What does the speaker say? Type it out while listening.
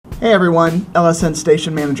Hey everyone, LSN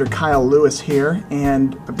Station Manager Kyle Lewis here,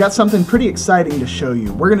 and I've got something pretty exciting to show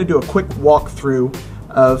you. We're going to do a quick walkthrough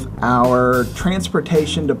of our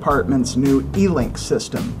Transportation Department's new e-link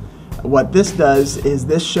system. What this does is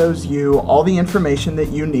this shows you all the information that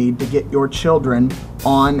you need to get your children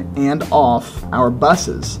on and off our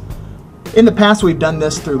buses. In the past we've done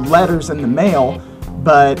this through letters in the mail,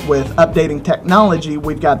 but with updating technology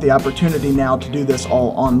we've got the opportunity now to do this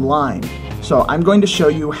all online. So I'm going to show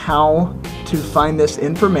you how to find this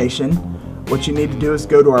information. What you need to do is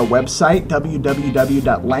go to our website,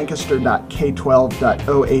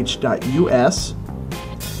 www.lancaster.k12.oh.us.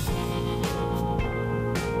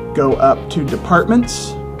 Go up to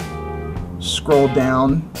Departments, scroll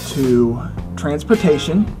down to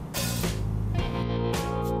Transportation,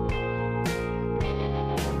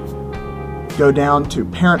 go down to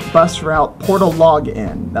Parent Bus Route Portal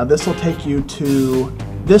Login. Now this will take you to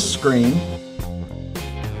this screen,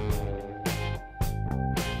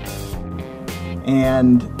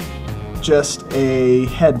 and just a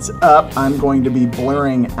heads up, I'm going to be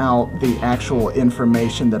blurring out the actual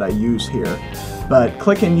information that I use here. But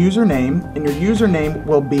click in username, and your username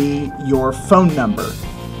will be your phone number.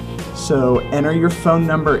 So enter your phone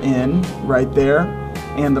number in right there,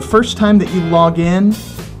 and the first time that you log in,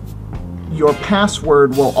 your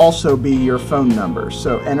password will also be your phone number.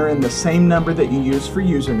 So enter in the same number that you use for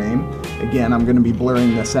username. Again, I'm going to be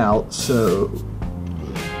blurring this out so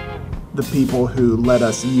the people who let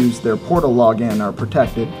us use their portal login are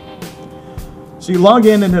protected. So you log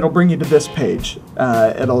in and it'll bring you to this page.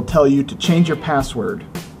 It'll tell you to change your password.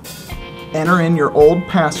 Enter in your old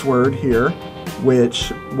password here,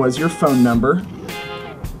 which was your phone number.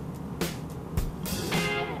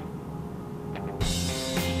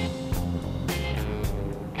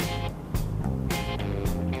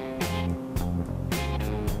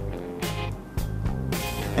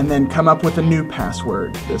 And then come up with a new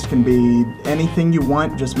password. This can be anything you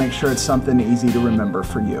want, just make sure it's something easy to remember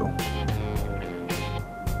for you.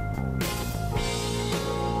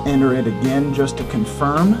 Enter it again just to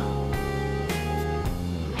confirm.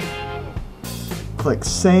 Click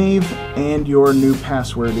Save, and your new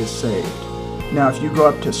password is saved. Now if you go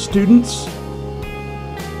up to Students,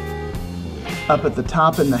 up at the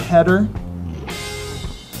top in the header,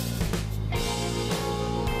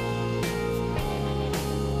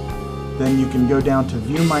 then you can go down to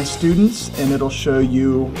View My Students, and it'll show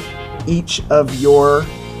you each of your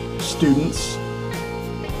students.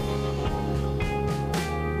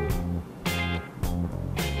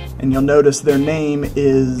 And you'll notice their name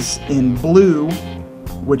is in blue,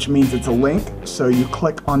 which means it's a link. So you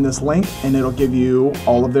click on this link and it'll give you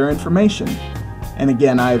all of their information. And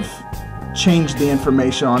again, I've changed the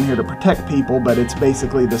information on here to protect people, but it's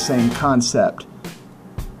basically the same concept.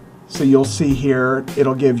 So you'll see here,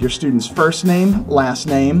 it'll give your student's first name, last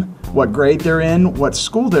name, what grade they're in, what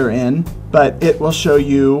school they're in, but it will show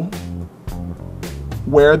you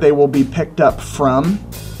where they will be picked up from,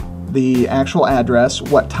 the actual address,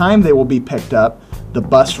 what time they will be picked up, the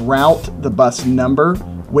bus route, the bus number,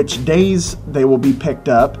 which days they will be picked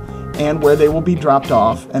up, and where they will be dropped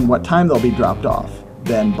off, and what time they'll be dropped off.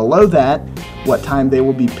 Then below that, what time they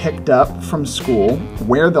will be picked up from school,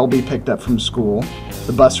 where they'll be picked up from school,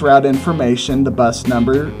 the bus route information, the bus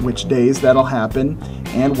number, which days that'll happen,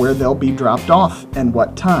 and where they'll be dropped off and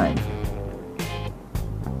what time.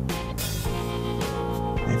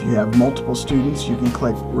 If you have multiple students, you can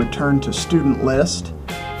click Return to Student List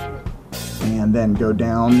and then go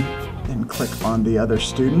down and click on the other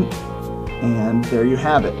student, and there you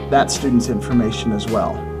have it, that student's information as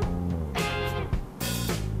well.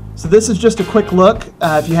 So this is just a quick look.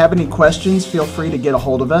 If you have any questions, feel free to get a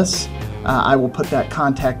hold of us. I will put that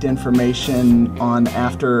contact information on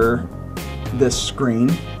after this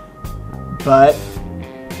screen, but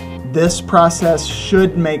this process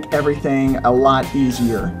should make everything a lot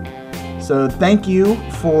easier. So thank you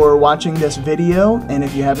for watching this video, and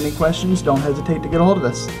if you have any questions, don't hesitate to get a hold of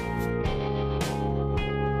us.